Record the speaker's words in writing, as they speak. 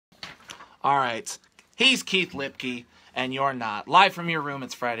All right. He's Keith Lipke, and you're not. Live from your room,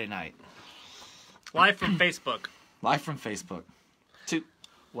 it's Friday night. Live from Facebook. Live from Facebook. 2,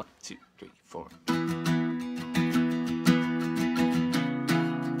 1, 2, 3, 4.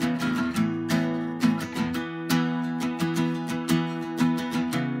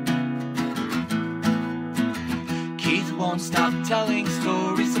 Keith won't stop telling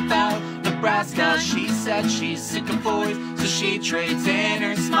stories about Nebraska. She said she's sick of boys, so she trades in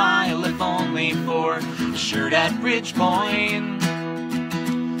her smile, if only for a shirt at Bridgepoint.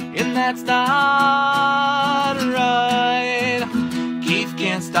 And that's not right. Keith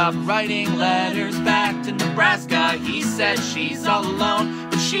can't stop writing letters back to Nebraska. He said she's all alone,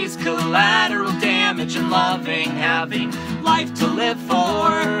 but she's collateral damage and loving, having life to live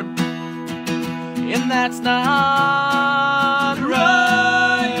for. And that's not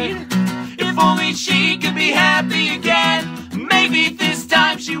right. If only she could be happy again. Maybe this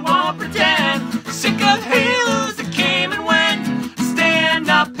time she won't pretend. Sick of halos that came and went, staying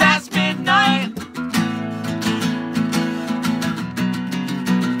up past midnight.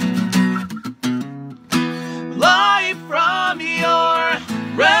 Live from your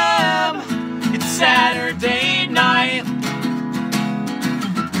room, it's Saturday night.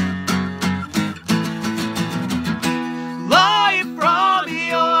 Live from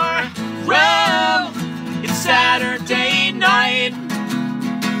your room, it's Saturday night.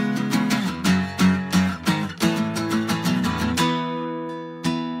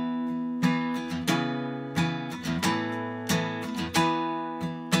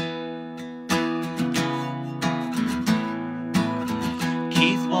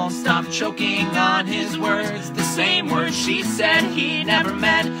 Keith won't stop choking on his words, the same words she said he never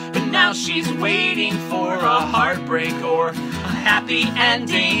meant. But now she's waiting for a heartbreak or a happy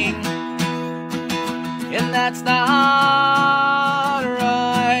ending. And that's not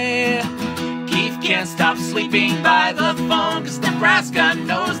right. Keith can't stop sleeping by the phone, 'cause Nebraska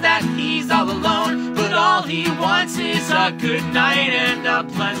knows that he's all alone. But all he wants is a good night and a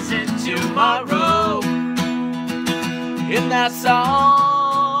pleasant tomorrow. And that's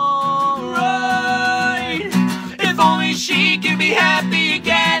all right. If only she could be happy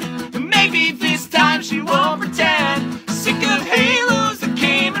again. Maybe this time she won't pretend. Sick of halos that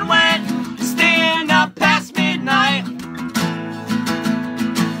came and went, staying up past midnight.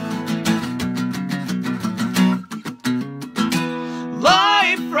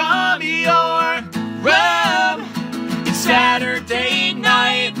 Live from your room, it's Saturday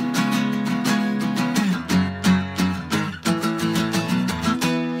night.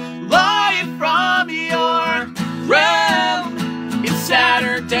 Live from your room, it's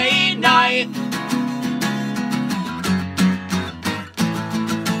Saturday night.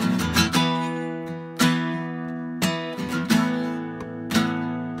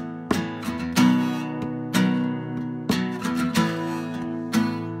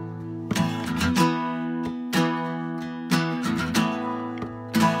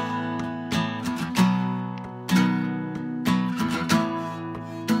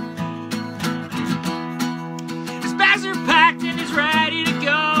 His bags are packed and he's ready to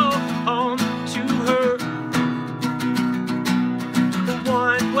go home to her. The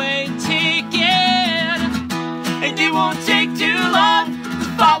one-way ticket, and it won't take too long to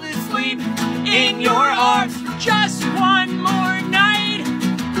fall asleep in your arms. Just one more night,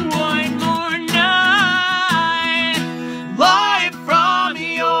 one more night. Live from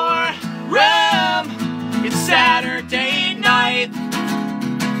your room, it's Saturday night.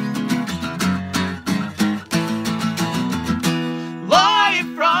 Live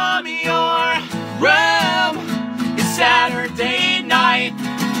from your room, it's Saturday night.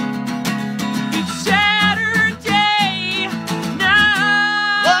 It's Saturday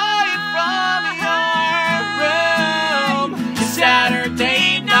night. Live from your room, it's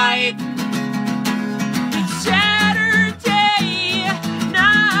Saturday night. It's Saturday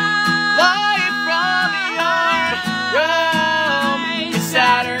night. Live from your room, it's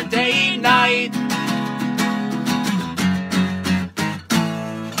Saturday night.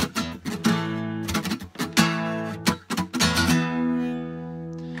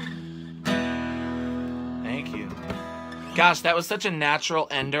 Thank you. Gosh, that was such a natural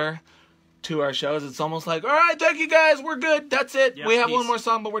ender to our shows. It's almost like, all right, thank you guys, we're good. That's it. Yep, we have peace. one more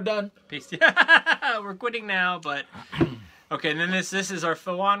song, but we're done. Peace. We're quitting now, but okay. And then this is our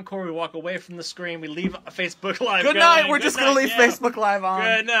faux encore. We walk away from the screen. We leave Facebook Live. Good going. night. We're Good just going to night, leave yeah. Facebook Live on.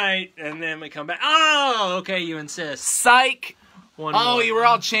 Good night, and then we come back. Oh, okay. You insist. Psych. One Oh, more. you were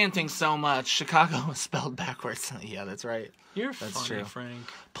all chanting so much. Chicago was spelled backwards. Yeah, that's right. You're That's funny, true. Frank.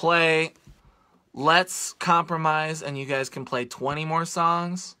 Play Let's Compromise, and you guys can play 20 more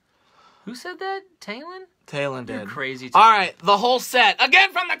songs. Who said that? Talon? Talon You're did. crazy. All right, the whole set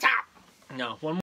again from the top. No, one more.